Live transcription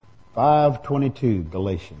5:22,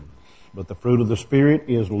 Galatians. But the fruit of the Spirit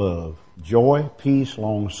is love, joy, peace,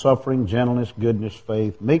 long-suffering, gentleness, goodness,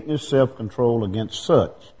 faith, meekness, self-control. Against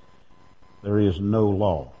such there is no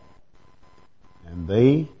law. And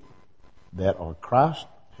they that are Christ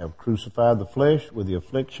have crucified the flesh with the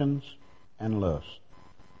afflictions and lusts.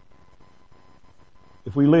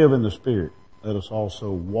 If we live in the Spirit, let us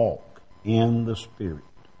also walk in the Spirit.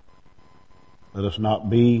 Let us not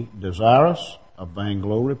be desirous of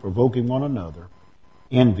vainglory, provoking one another,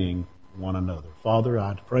 envying one another. Father,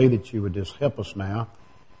 I pray that you would just help us now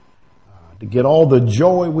to get all the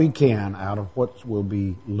joy we can out of what will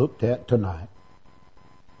be looked at tonight.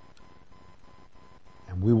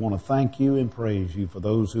 And we want to thank you and praise you for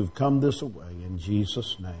those who've come this way. In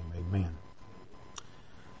Jesus' name, amen.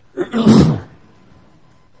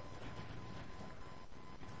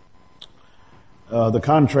 The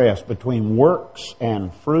contrast between works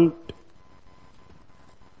and fruit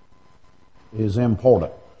is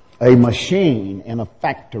important. A machine in a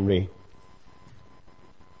factory,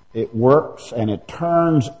 it works and it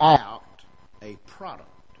turns out a product.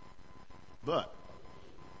 But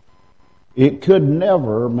it could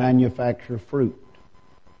never manufacture fruit.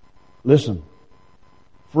 Listen,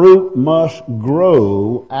 fruit must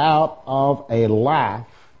grow out of a life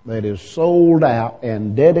that is sold out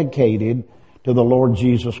and dedicated to the Lord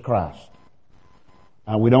Jesus Christ.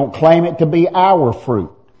 Now, we don't claim it to be our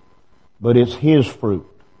fruit, but it's His fruit.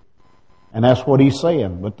 And that's what He's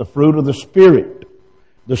saying. But the fruit of the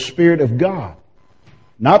Spirit of God,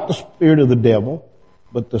 not the spirit of the devil,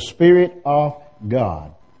 but the Spirit of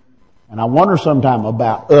God. And I wonder sometime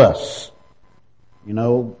about us. You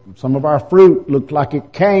know, some of our fruit looked like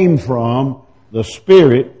it came from the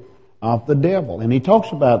spirit of the devil. And he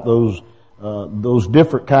talks about those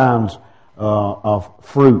different kinds of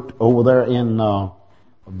fruit over there in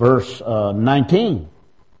verse 19.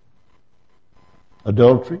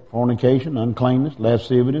 Adultery, fornication, uncleanness,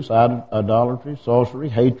 lasciviousness, idolatry, sorcery,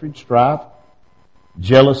 hatred, strife,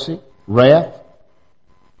 jealousy, wrath.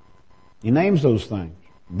 He names those things.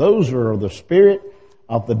 Those are the spirit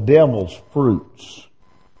of the devil's fruits.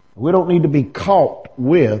 We don't need to be caught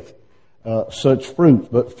with such fruits,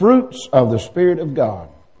 but fruits of the Spirit of God.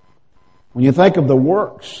 When you think of the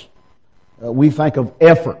works, we think of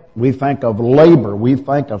effort, we think of labor, we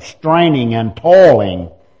think of straining and toiling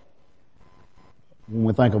when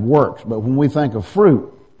we think of works. But when we think of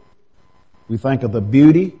fruit, we think of the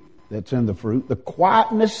beauty that's in the fruit, the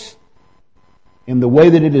quietness in the way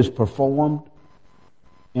that it is performed,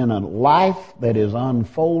 in a life that is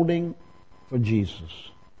unfolding for Jesus.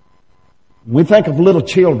 When we think of little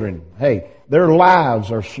children, hey, their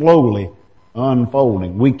lives are slowly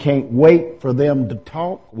unfolding. We can't wait for them to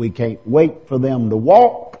talk. We can't wait for them to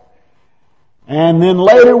walk. And then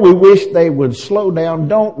later we wish they would slow down.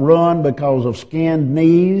 Don't run because of skinned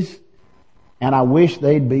knees. And I wish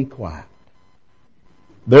they'd be quiet.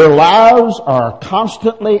 Their lives are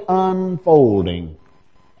constantly unfolding.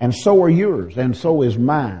 And so are yours, and so is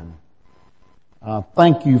mine.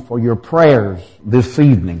 Thank you for your prayers this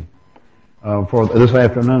evening, for this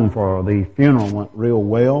afternoon, for the funeral went real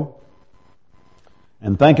well.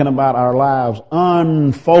 And thinking about our lives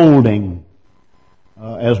unfolding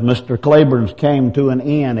as Mr. Claiborne's came to an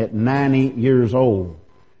end at 90 years old,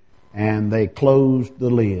 and they closed the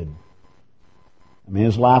lid. I mean,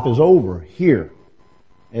 his life is over here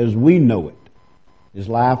as we know it. His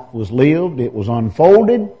life was lived, it was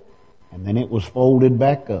unfolded, and then it was folded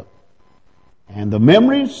back up. And the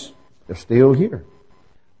memories are still here.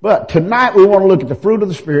 But tonight we want to look at the fruit of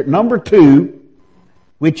the Spirit, number 2,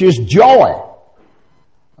 which is joy.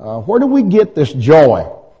 Where do we get this joy?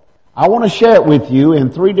 I want to share it with you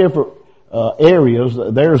in 3 different areas.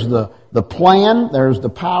 There's the plan, there's the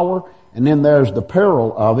power, and then there's the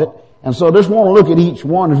peril of it. And so I just want to look at each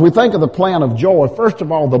one. As we think of the plan of joy, first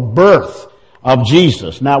of all, the birth of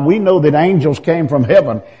Jesus. Now we know that angels came from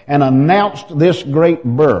heaven and announced this great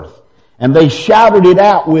birth. And they shouted it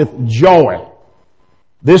out with joy.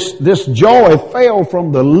 This joy fell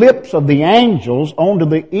from the lips of the angels onto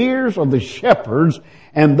the ears of the shepherds,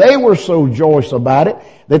 and they were so joyous about it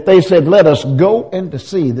that they said, let us go and to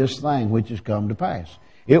see this thing which has come to pass.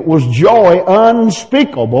 It was joy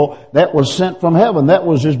unspeakable that was sent from heaven. That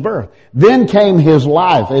was His birth. Then came His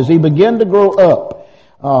life as He began to grow up.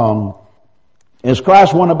 As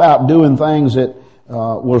Christ went about doing things that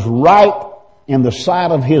was right in the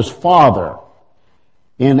sight of His Father.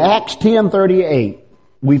 In Acts 10:38,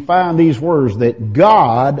 we find these words that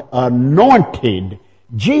God anointed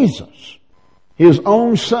Jesus, His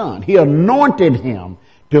own Son. He anointed Him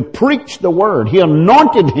to preach the Word. He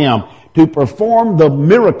anointed Him to perform the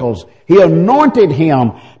miracles. He anointed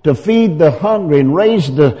him to feed the hungry and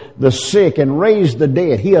raise the sick and raise the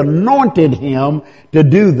dead. He anointed him to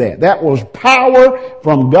do that. That was power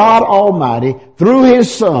from God Almighty through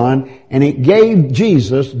His Son, and it gave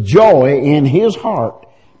Jesus joy in His heart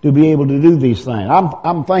to be able to do these things.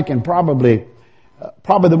 I'm thinking probably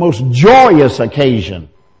the most joyous occasion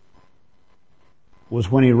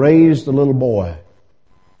was when He raised the little boy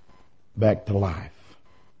back to life.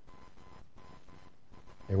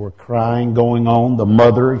 There were crying going on. The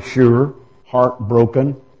mother, sure,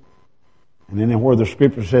 heartbroken. And then where the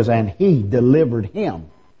Scripture says, and He delivered him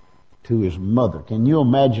to his mother. Can you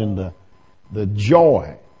imagine the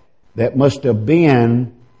joy that must have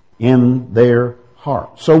been in their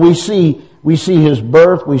heart? So we see His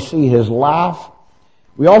birth, we see His life,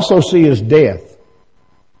 we also see His death.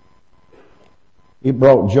 It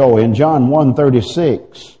brought joy. In John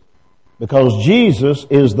 1:36, because Jesus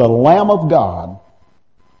is the Lamb of God,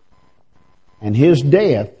 and His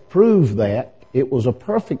death proved that it was a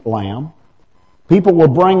perfect lamb. People were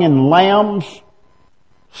bringing lambs,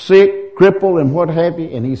 sick, crippled, and what have you,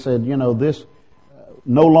 and He said, this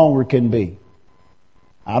no longer can be.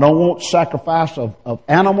 I don't want sacrifice of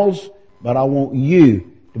animals, but I want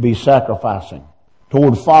you to be sacrificing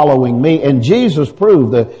toward following me. And Jesus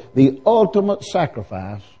proved the ultimate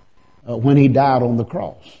sacrifice when He died on the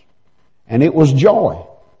cross. And it was joy.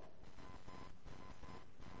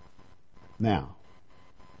 Now,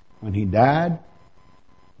 when He died, it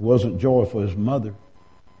wasn't joy for His mother.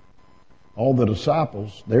 All the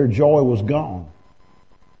disciples, their joy was gone.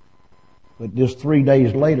 But just 3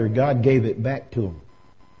 days later, God gave it back to them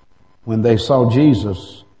when they saw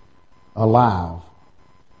Jesus alive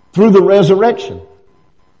through the resurrection.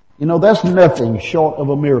 That's nothing short of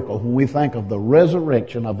a miracle when we think of the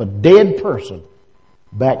resurrection of a dead person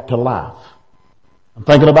back to life. I'm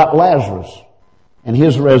thinking about Lazarus and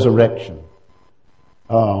his resurrection.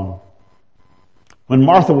 When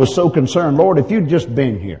Martha was so concerned, Lord, if you'd just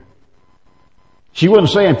been here. She wasn't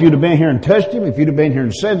saying if you'd have been here and touched Him, if you'd have been here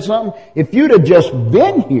and said something. If you'd have just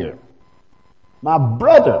been here, my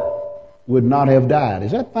brother would not have died.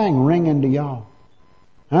 Is that thing ringing to y'all?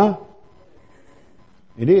 Huh?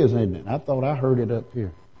 It is, isn't it? I thought I heard it up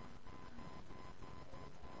here.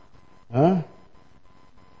 Huh?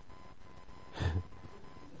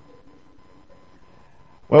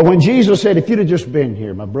 Well, when Jesus said, if you'd have just been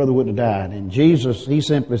here, my brother wouldn't have died. And Jesus, He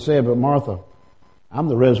simply said, but Martha, I'm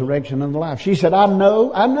the resurrection and the life. She said, I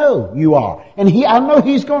know you are. And I know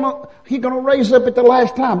He's gonna raise up at the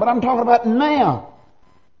last time, but I'm talking about now.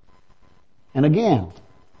 And again,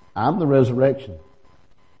 I'm the resurrection.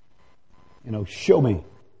 Show me.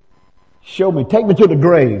 Take me to the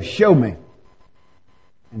grave. Show me.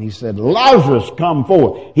 And He said, Lazarus, come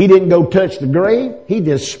forth. He didn't go touch the grave. He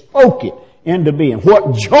just spoke it into being.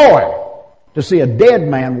 What joy to see a dead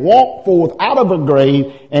man walk forth out of a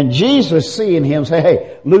grave, and Jesus seeing him say,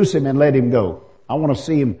 hey, loose him and let him go. I want to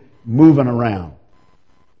see him moving around.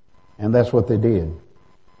 And that's what they did.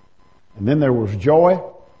 And then there was joy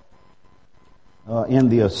in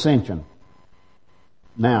the ascension.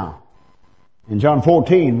 Now, in John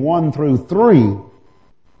 14:1-3,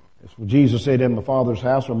 that's what Jesus said, in the Father's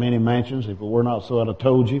house are many mansions. If it were not so, I'd have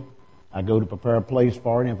told you. I go to prepare a place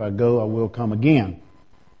for you. If I go, I will come again.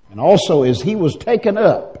 And also, as He was taken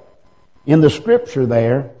up in the Scripture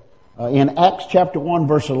there, in Acts chapter 1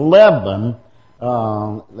 verse 11,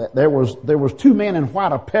 there was two men in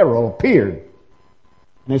white apparel appeared.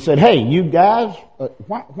 And they said, hey, you guys,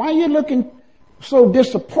 why are you looking so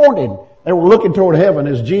disappointed? They were looking toward heaven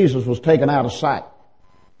as Jesus was taken out of sight.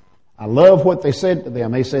 I love what they said to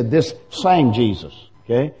them. They said, this same Jesus,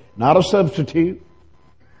 okay? Not a substitute,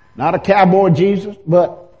 not a cowboy Jesus,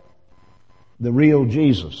 but the real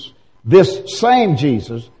Jesus. This same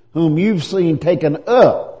Jesus whom you've seen taken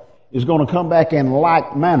up is going to come back in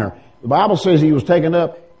like manner. The Bible says He was taken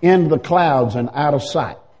up into the clouds and out of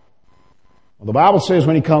sight. Well, the Bible says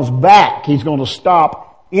when He comes back, He's going to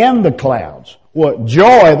stop in the clouds. What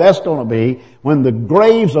joy that's going to be when the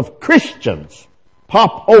graves of Christians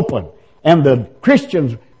pop open and the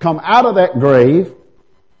Christians come out of that grave,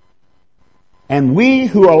 and we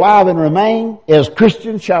who are alive and remain as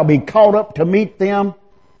Christians shall be caught up to meet them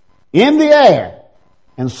in the air,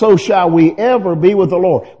 and so shall we ever be with the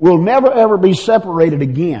Lord. We'll never ever be separated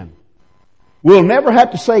again. We'll never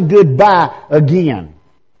have to say goodbye again.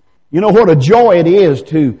 You know what a joy it is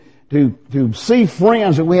to see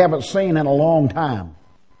friends that we haven't seen in a long time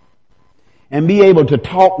and be able to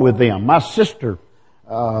talk with them. My sister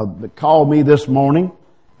called me this morning.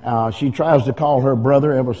 She tries to call her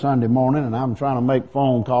brother every Sunday morning, and I'm trying to make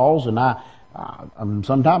phone calls, and I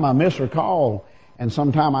Sometime I miss her call, and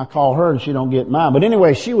sometime I call her and she don't get mine. But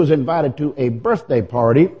anyway, she was invited to a birthday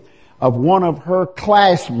party of one of her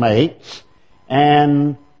classmates,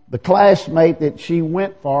 and the classmate that she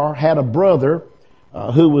went for had a brother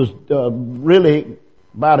who was really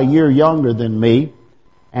about a year younger than me.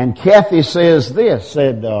 And Kathy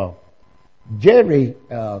said, Jerry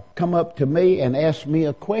come up to me and asked me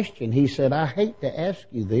a question. He said, I hate to ask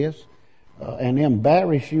you this and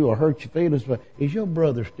embarrass you or hurt your feelings, but is your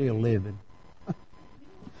brother still living?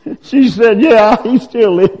 She said, yeah, he's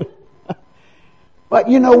still living. But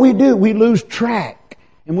we do. We lose track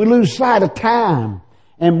and we lose sight of time.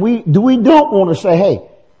 And we don't want to say, hey,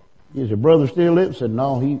 is your brother still living? Said,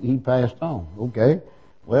 no, he passed on. Okay.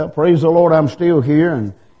 Well, praise the Lord, I'm still here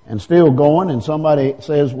and still going. And somebody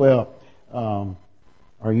says, well,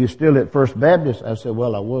 are you still at First Baptist? I said,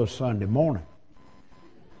 well, I was Sunday morning.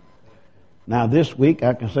 Now this week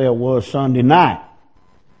I can say I was Sunday night.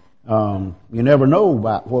 You never know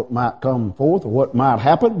about what might come forth or what might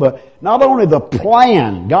happen, but not only the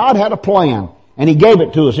plan, God had a plan, and He gave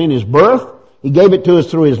it to us in His birth, He gave it to us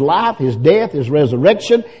through His life, His death, His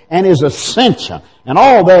resurrection, and His ascension. And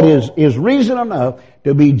all that is reason enough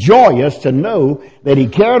to be joyous to know that He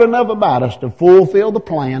cared enough about us to fulfill the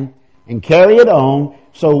plan and carry it on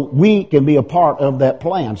so we can be a part of that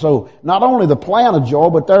plan. So not only the plan of joy,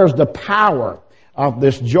 but there's the power of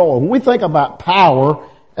this joy. When we think about power,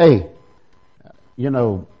 hey,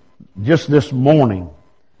 just this morning,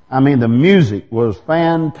 the music was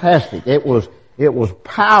fantastic. It was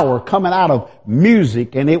power coming out of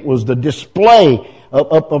music, and it was the display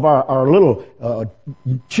of our little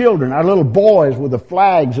children, our little boys with the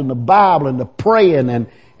flags and the Bible and the praying,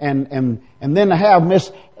 and then to have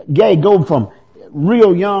Miss Gay go from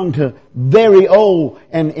real young to very old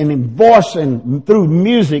and in voicing through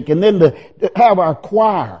music, and then to have our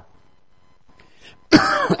choir.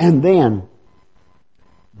 And then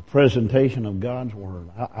the presentation of God's Word.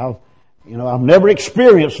 I've never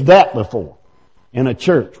experienced that before in a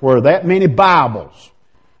church where that many Bibles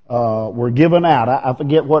were given out. I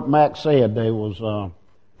forget what Max said. There was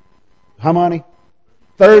how many?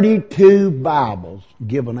 32 Bibles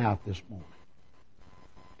given out this morning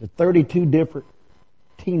to 32 different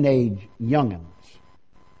teenage youngins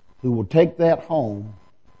who will take that home,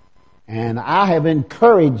 and I have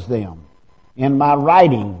encouraged them in my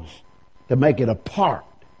writings to make it a part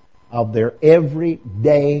of their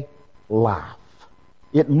everyday life.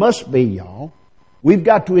 It must be, y'all. We've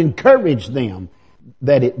got to encourage them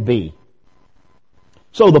that it be.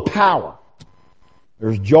 So the power.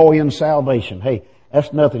 There's joy in salvation. Hey,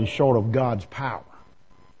 that's nothing short of God's power.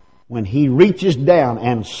 When He reaches down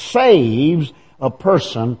and saves a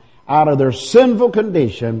person out of their sinful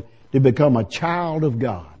condition to become a child of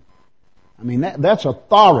God. That's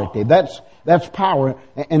authority. That's power.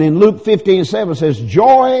 And in Luke 15:7 says,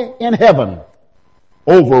 joy in heaven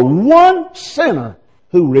over one sinner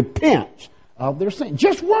who repents of their sin.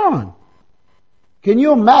 Just one. Can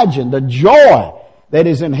you imagine the joy that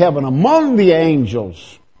is in heaven among the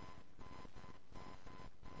angels?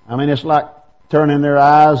 It's like turning their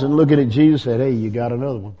eyes and looking at Jesus and said, hey, you got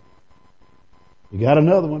another one. You got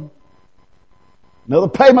another one. Another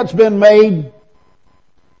payment's been made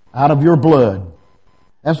out of your blood.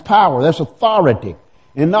 That's power. That's authority.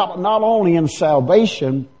 And not only in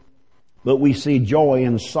salvation, but we see joy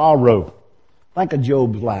in sorrow. Think of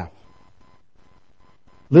Job's life.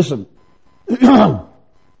 Listen,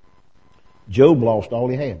 Job lost all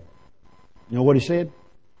he had. You know what he said?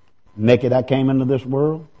 Naked I came into this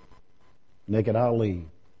world, naked I'll leave.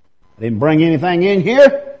 I didn't bring anything in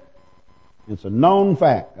here. It's a known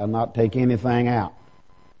fact. I'll not take anything out.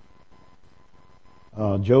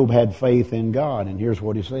 Job had faith in God, and here's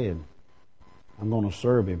what he said. I'm going to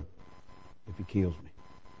serve Him if He kills me.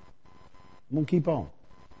 I'm going to keep on.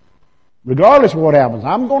 Regardless of what happens,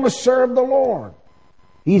 I'm going to serve the Lord.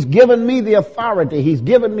 He's given me the authority. He's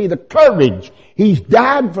given me the courage. He's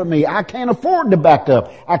died for me. I can't afford to back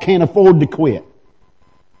up. I can't afford to quit.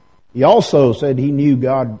 He also said he knew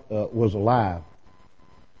God was alive.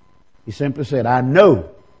 He simply said, I know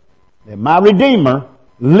that my Redeemer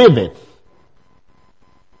liveth,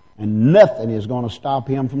 and nothing is going to stop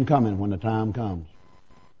Him from coming when the time comes.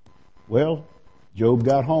 Well, Job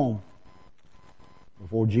got home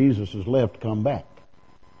before Jesus was left to come back.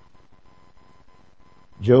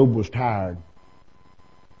 Job was tired.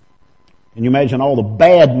 Can you imagine all the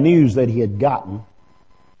bad news that he had gotten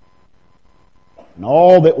and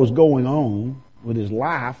all that was going on with his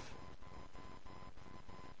life,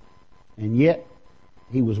 and yet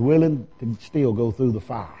he was willing to still go through the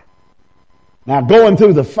fire. Now, going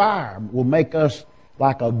through the fire will make us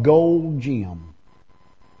like a gold gem.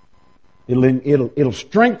 It'll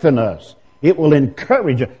strengthen us. It will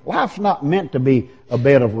encourage us. Life's not meant to be a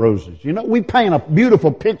bed of roses. You know, we paint a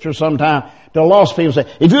beautiful picture sometimes to lost people.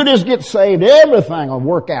 Say, if you just get saved, everything will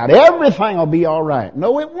work out. Everything will be all right.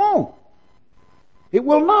 No, it won't. It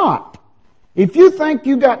will not. If you think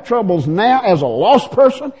you got troubles now as a lost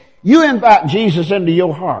person, you invite Jesus into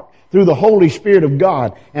your heart through the Holy Spirit of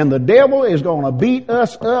God, and the devil is going to beat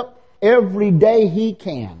us up every day he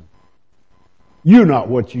can. You're not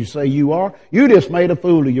what you say you are. You just made a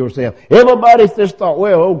fool of yourself. Everybody's just thought,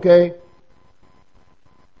 well, okay.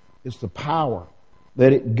 It's the power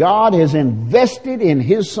that God has invested in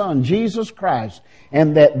His Son, Jesus Christ,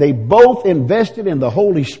 and that they both invested in the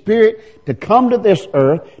Holy Spirit to come to this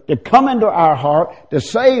earth, to come into our heart, to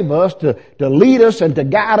save us, to lead us and to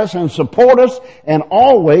guide us and support us, and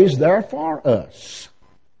always there for us.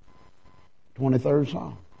 23rd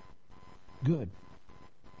Psalm. Good.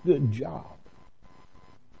 Good job.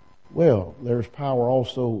 Well, there's power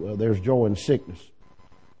also, there's joy in sickness.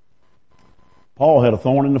 Paul had a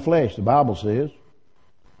thorn in the flesh, the Bible says.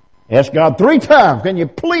 Asked God 3 times, can you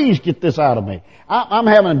please get this out of me? I'm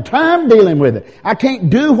having time dealing with it. I can't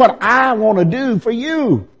do what I want to do for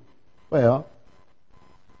you. Well,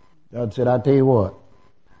 God said, I tell you what,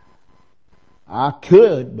 I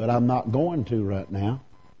could, but I'm not going to right now.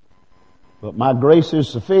 But my grace is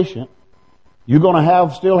sufficient. You're going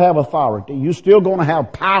to still have authority. You're still going to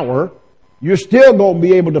have power. You're still going to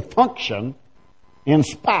be able to function in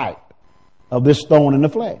spite of this thorn in the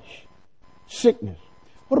flesh. Sickness.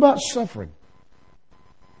 What about suffering?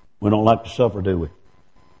 We don't like to suffer, do we?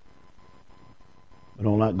 We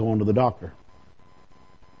don't like going to the doctor.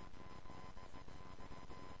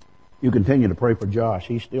 You continue to pray for Josh.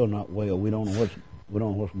 He's still not well. We don't know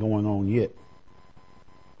what's going on yet.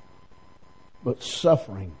 But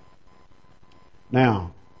suffering.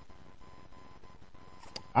 Now,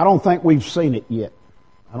 I don't think we've seen it yet.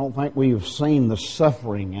 I don't think we've seen the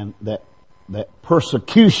suffering and that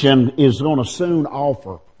persecution is going to soon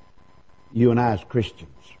offer you and I as Christians.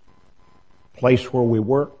 Place where we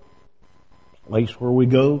work, place where we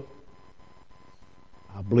go.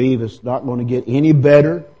 I believe it's not going to get any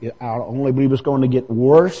better. I only believe it's going to get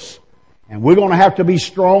worse. And we're going to have to be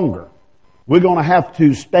stronger. We're going to have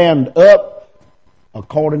to stand up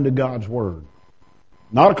according to God's Word.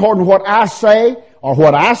 Not according to what I say or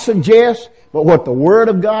what I suggest, but what the Word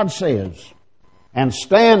of God says. And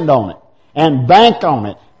stand on it. And bank on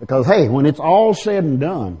it. Because, hey, when it's all said and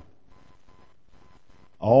done,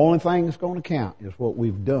 the only thing that's going to count is what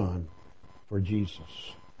we've done for Jesus.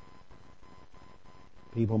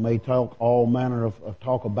 People may talk all manner of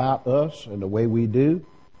talk about us and the way we do,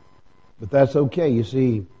 but that's okay. You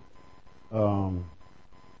see,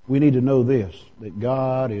 we need to know this, that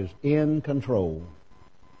God is in control.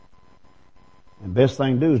 And best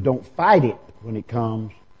thing to do is don't fight it when it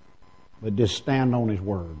comes, but just stand on His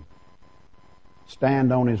Word.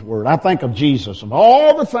 Stand on His Word. I think of Jesus, of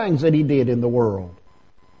all the things that He did in the world.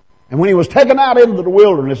 And when He was taken out into the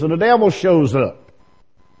wilderness and the devil shows up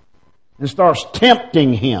and starts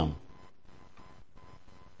tempting Him.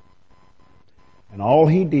 And all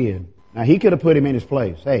He did, now He could have put Him in His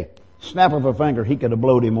place. Hey, snap of a finger, He could have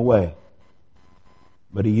blowed Him away.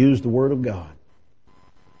 But He used the Word of God.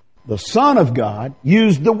 The Son of God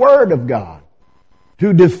used the Word of God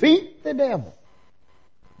to defeat the devil.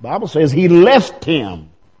 The Bible says He left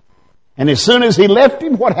him. And as soon as He left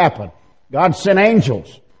him, what happened? God sent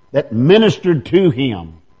angels that ministered to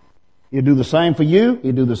him. He'll do the same for you.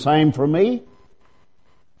 He'll do the same for me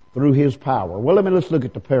through His power. Well, let's look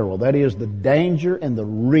at the peril. That is the danger and the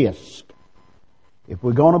risk. If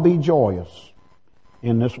we're going to be joyous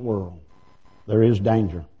in this world, there is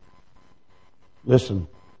danger. Listen.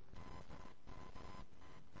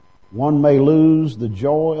 One may lose the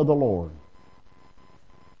joy of the Lord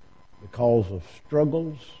because of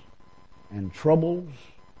struggles and troubles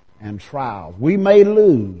and trials. We may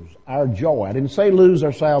lose our joy. I didn't say lose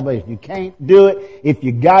our salvation. You can't do it. If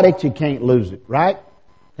you got it, you can't lose it. Right?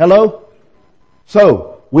 Hello?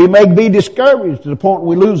 So, we may be discouraged to the point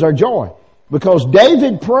we lose our joy. Because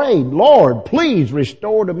David prayed, Lord, please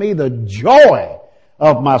restore to me the joy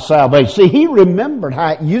of my salvation. See, he remembered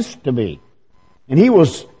how it used to be. And he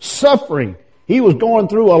was suffering. He was going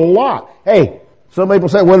through a lot. Hey, some people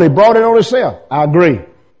say, well, he brought it on himself. I agree.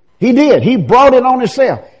 He did. He brought it on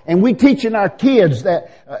himself. And we teaching our kids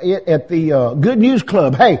that at the Good News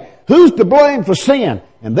Club, hey, who's to blame for sin?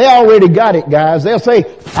 And they already got it, guys. They'll say,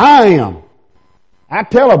 I am. I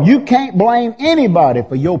tell them, you can't blame anybody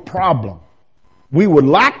for your problem. We would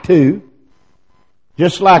like to.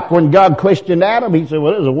 Just like when God questioned Adam, He said,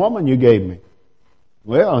 well, there's a woman you gave me.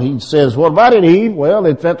 Well, he says, what about it, Eve? Well,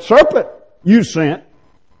 it's that serpent you sent.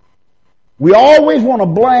 We always want to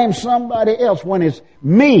blame somebody else when it's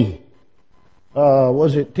me.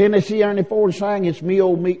 Was it Tennessee Ernie Ford sang, it's me, oh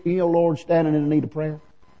Lord, standing in the need of prayer?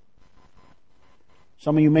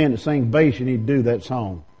 Some of you men that sing bass, you need to do that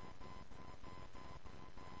song.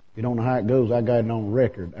 You don't know how it goes, I got it on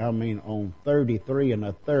record. I mean on 33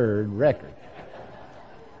 1/3 record.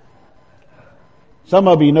 Some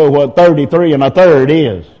of you know what 33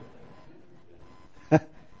 1/3 is.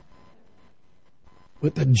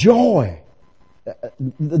 But the joy.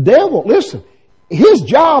 The devil, listen, his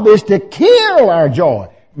job is to kill our joy.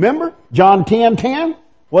 Remember John 10:10?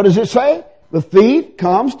 What does it say? The thief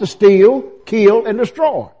comes to steal, kill, and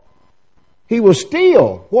destroy. He will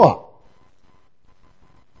steal what?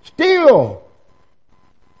 Steal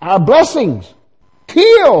our blessings,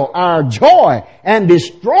 kill our joy, and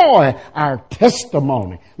destroy our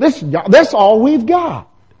testimony. Listen, that's all we've got.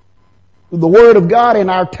 The Word of God in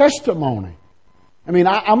our testimony. I mean,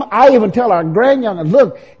 I even tell our grandyoungins,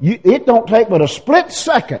 look, it don't take but a split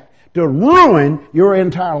second to ruin your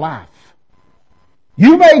entire life.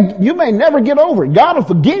 You may never get over it. God will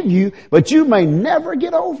forgive you, but you may never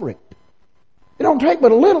get over it. It don't take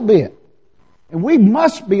but a little bit. And we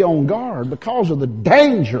must be on guard because of the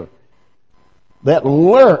danger that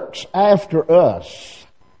lurks after us.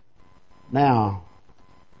 Now,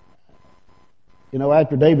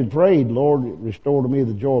 after David prayed, Lord, restore to me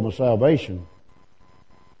the joy of my salvation.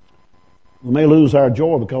 We may lose our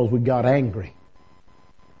joy because we got angry.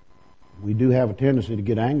 We do have a tendency to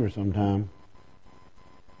get angry sometimes.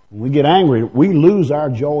 When we get angry, we lose our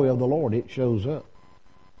joy of the Lord. It shows up.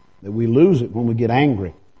 That we lose it when we get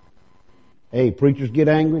angry. Hey, preachers get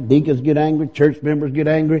angry, deacons get angry, church members get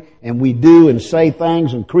angry, and we do and say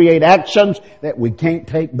things and create actions that we can't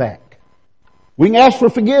take back. We can ask for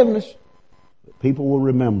forgiveness, but people will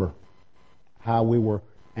remember how we were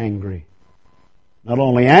angry. Not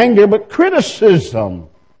only anger, but criticism.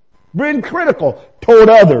 Being critical toward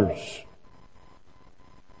others.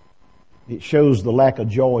 It shows the lack of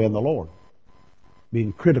joy in the Lord.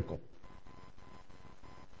 Being critical.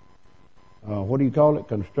 What do you call it?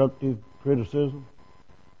 Constructive criticism?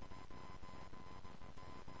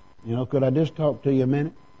 Could I just talk to you a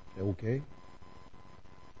minute? Okay.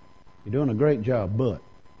 You're doing a great job, but.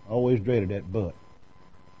 I always dreaded that but.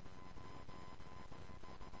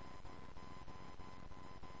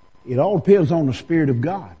 It all depends on the Spirit of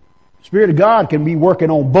God. The Spirit of God can be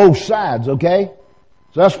working on both sides, okay?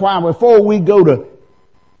 So that's why before we go to,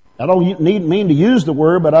 I don't mean to use the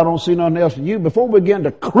word, but I don't see nothing else to use. Before we begin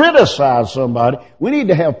to criticize somebody, we need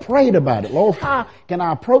to have prayed about it. Lord, how can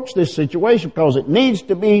I approach this situation? Because it needs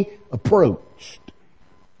to be approached.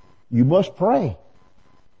 You must pray.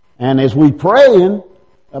 And as we pray,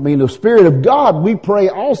 the Spirit of God, we pray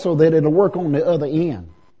also that it'll work on the other end.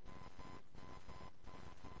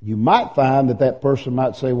 You might find that person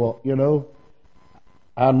might say, well,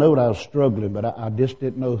 I know that I was struggling, but I just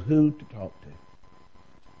didn't know who to talk to.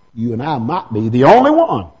 You and I might be the only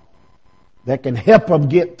one that can help them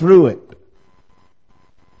get through it.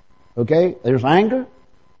 Okay? There's anger.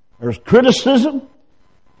 There's criticism.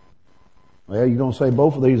 Well, you're going to say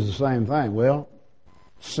both of these are the same thing. Well,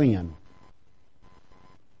 sin.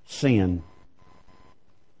 Sin.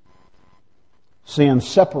 Sin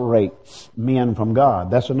separates men from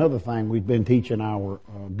God. That's another thing we've been teaching our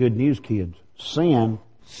Good News kids. Sin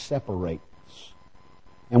separates.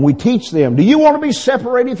 And we teach them, do you want to be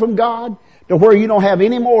separated from God to where you don't have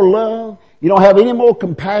any more love? You don't have any more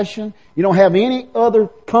compassion? You don't have any other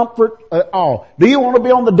comfort at all? Do you want to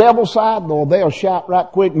be on the devil's side? Well, they'll shout right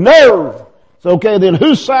quick, no! It's okay, then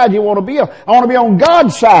whose side do you want to be on? I want to be on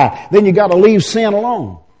God's side. Then you got to leave sin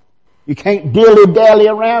alone. You can't dilly-dally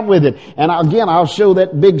around with it. And again, I'll show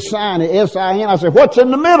that big sign, S-I-N. I say, what's in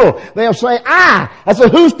the middle? They'll say, I. I say,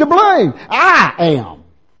 who's to blame? I am.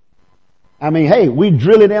 Hey, we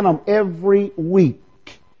drill it in them every week.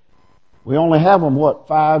 We only have them,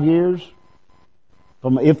 5 years?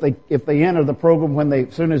 If they enter the program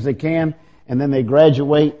as soon as they can, and then they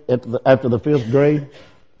graduate after the 5th grade.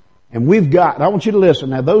 And I want you to listen.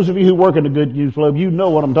 Now, those of you who work in the Good News Club, you know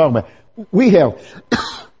what I'm talking about.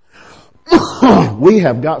 We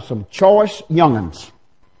have got some choice young'uns.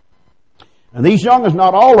 And these young'uns,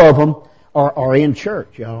 not all of them are in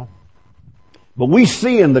church, y'all. But we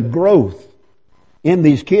see in the growth in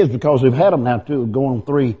these kids because we've had them now going on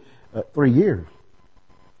 3 years.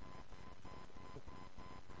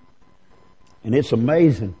 And it's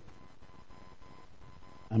amazing.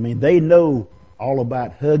 They know all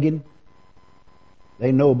about hugging.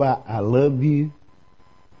 They know about I love you.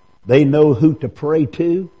 They know who to pray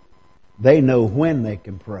to. They know when they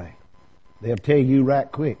can pray. They'll tell you right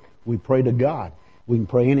quick. We pray to God. We can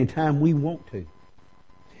pray anytime we want to.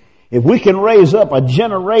 If we can raise up a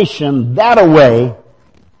generation that way,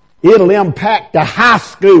 it'll impact the high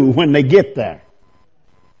school when they get there.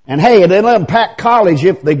 And hey, it'll impact college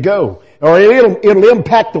if they go. Or it'll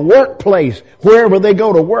impact the workplace wherever they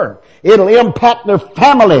go to work. It'll impact their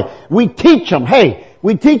family. We teach them. Hey,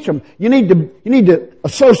 we teach them. You need to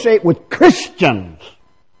associate with Christians.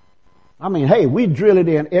 I mean, hey, we drill it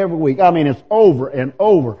in every week. I mean, it's over and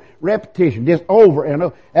over. Repetition, just over and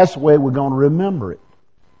over. That's the way we're going to remember it.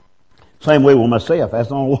 Same way with myself. That's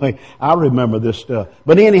the only way I remember this stuff.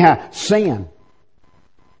 But anyhow, sin,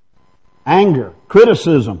 anger,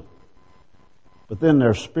 criticism. But then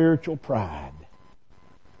there's spiritual pride.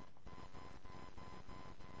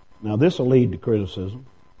 Now this will lead to criticism,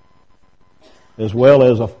 as well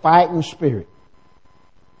as a fighting spirit.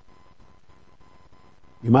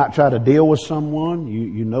 You might try to deal with someone.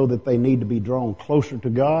 You know that they need to be drawn closer to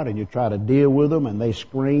God, and you try to deal with them, and they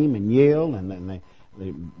scream and yell, and then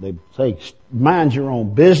they say, mind your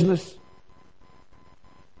own business.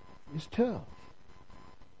 It's tough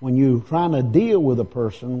when you're trying to deal with a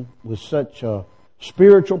person with such a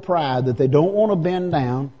spiritual pride that they don't want to bend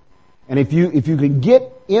down. And if you can get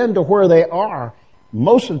into where they are,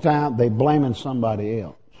 most of the time they're blaming somebody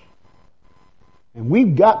else. And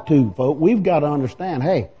we've got to, folks, we've got to understand,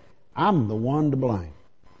 hey, I'm the one to blame.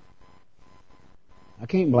 I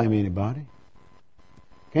can't blame anybody.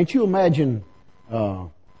 Can't you imagine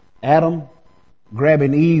Adam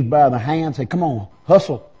grabbing Eve by the hand and say, come on,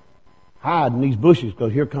 hustle, hide in these bushes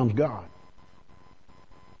because here comes God.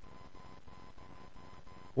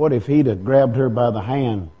 What if he'd have grabbed her by the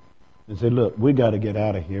hand and said, look, we got to get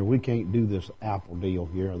out of here. We can't do this apple deal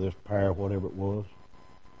here or this pear, whatever it was.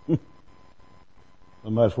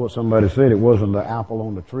 That's what somebody said. It wasn't the apple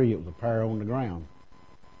on the tree. It was a pear on the ground.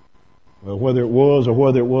 Well, whether it was or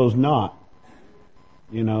whether it was not,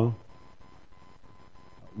 you know,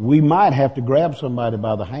 we might have to grab somebody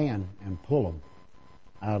by the hand and pull them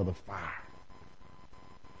out of the fire.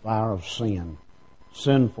 Fire of sin.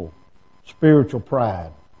 Sinful. Spiritual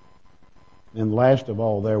pride. And last of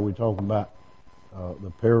all there we're talking about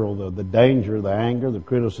the peril, the danger, the anger, the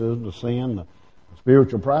criticism, the sin, the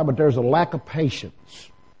spiritual pride, but there's a lack of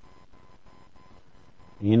patience.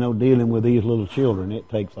 You know, dealing with these little children, it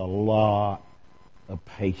takes a lot of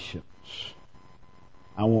patience.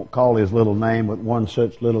 I won't call his little name, but one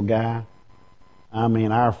such little guy, I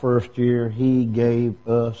mean, our first year, he gave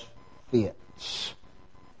us fits.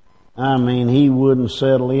 I mean, he wouldn't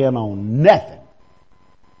settle in on nothing.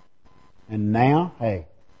 And now, hey,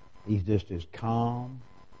 he's just as calm,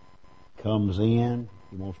 comes in,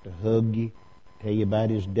 he wants to hug you, tell you about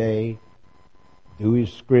his day, do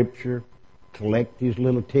his scripture, collect his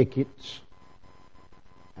little tickets.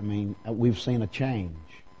 I mean, we've seen a change.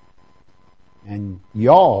 And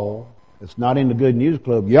y'all, it's not in the Good News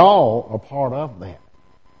Club, y'all are part of that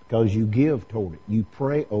because you give toward it. You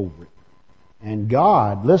pray over it. And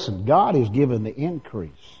God, listen, God is giving the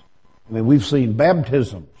increase. I mean, we've seen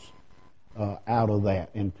baptisms out of that.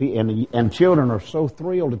 And children are so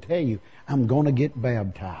thrilled to tell you, I'm going to get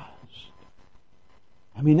baptized.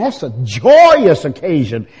 I mean, that's a joyous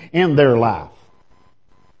occasion in their life.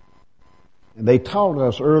 And they taught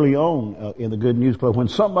us early on in the Good News Club, when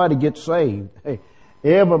somebody gets saved, hey,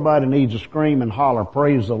 everybody needs to scream and holler,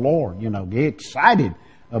 praise the Lord, you know, get excited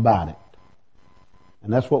about it.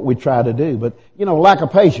 And that's what we try to do. But, you know, lack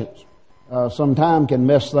of patience sometimes can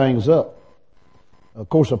mess things up. Of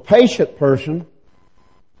course, a patient person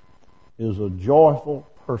is a joyful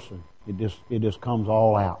person. It just comes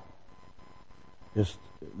all out.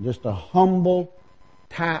 Just a humble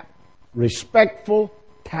type, respectful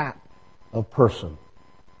type of person.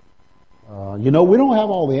 You know, we don't have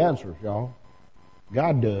all the answers, y'all.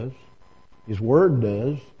 God does. His Word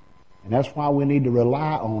does. And that's why we need to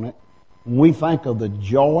rely on it. When we think of the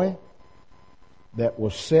joy that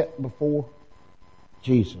was set before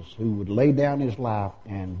Jesus, who would lay down his life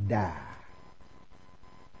and die.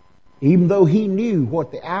 Even though he knew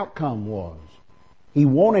what the outcome was, he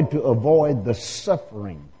wanted to avoid the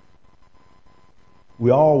suffering. We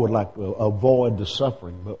all would like to avoid the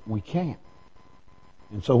suffering, but we can't.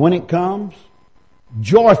 And so when it comes,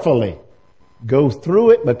 joyfully go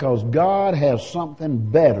through it because God has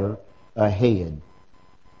something better ahead.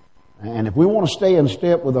 And if we want to stay in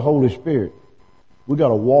step with the Holy Spirit, we've got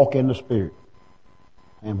to walk in the Spirit.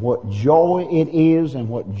 And what joy it is and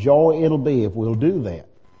what joy it'll be if we'll do that.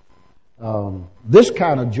 This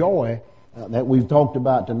kind of joy that we've talked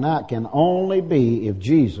about tonight can only be if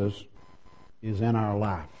Jesus is in our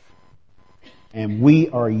life. and we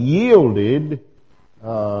are yielded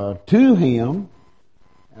to Him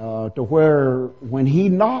to where when He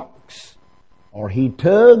knocks or He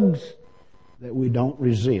tugs, that we don't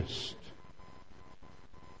resist.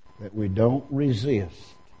 That we don't resist.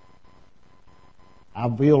 I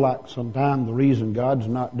feel like sometimes the reason God's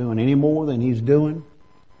not doing any more than He's doing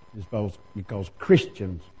is because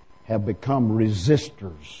Christians have become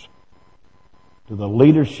resistors to the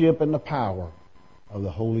leadership and the power of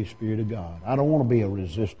the Holy Spirit of God. I don't want to be a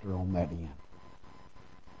resistor on that end.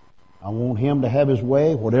 I want Him to have His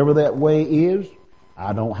way, whatever that way is.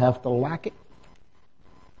 I don't have to like it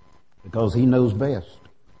because He knows best.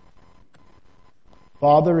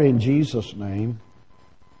 Father, in Jesus' name,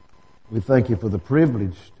 we thank You for the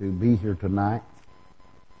privilege to be here tonight.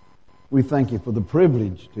 We thank You for the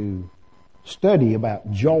privilege to study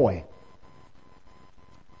about joy.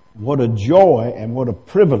 What a joy and what a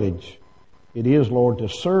privilege it is, Lord, to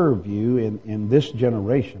serve You in this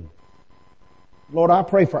generation. Lord, I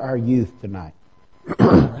pray for our youth tonight.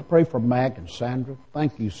 I pray for Mac and Sandra.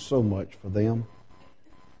 Thank You so much for them,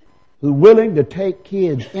 who are willing to take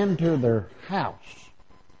kids into their house,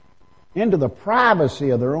 into the privacy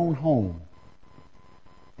of their own home,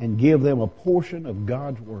 and give them a portion of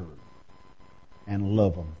God's Word and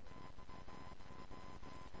love them.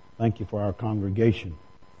 Thank You for our congregation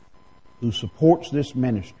who supports this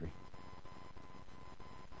ministry.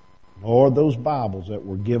 Lord, those Bibles that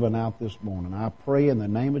were given out this morning, I pray in the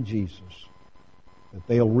name of Jesus that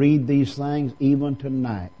they'll read these things even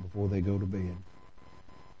tonight before they go to bed.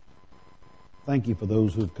 Thank You for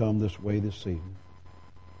those who have come this way this evening.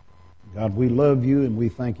 God, we love You and we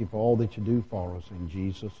thank You for all that You do for us. In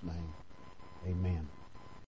Jesus' name, amen.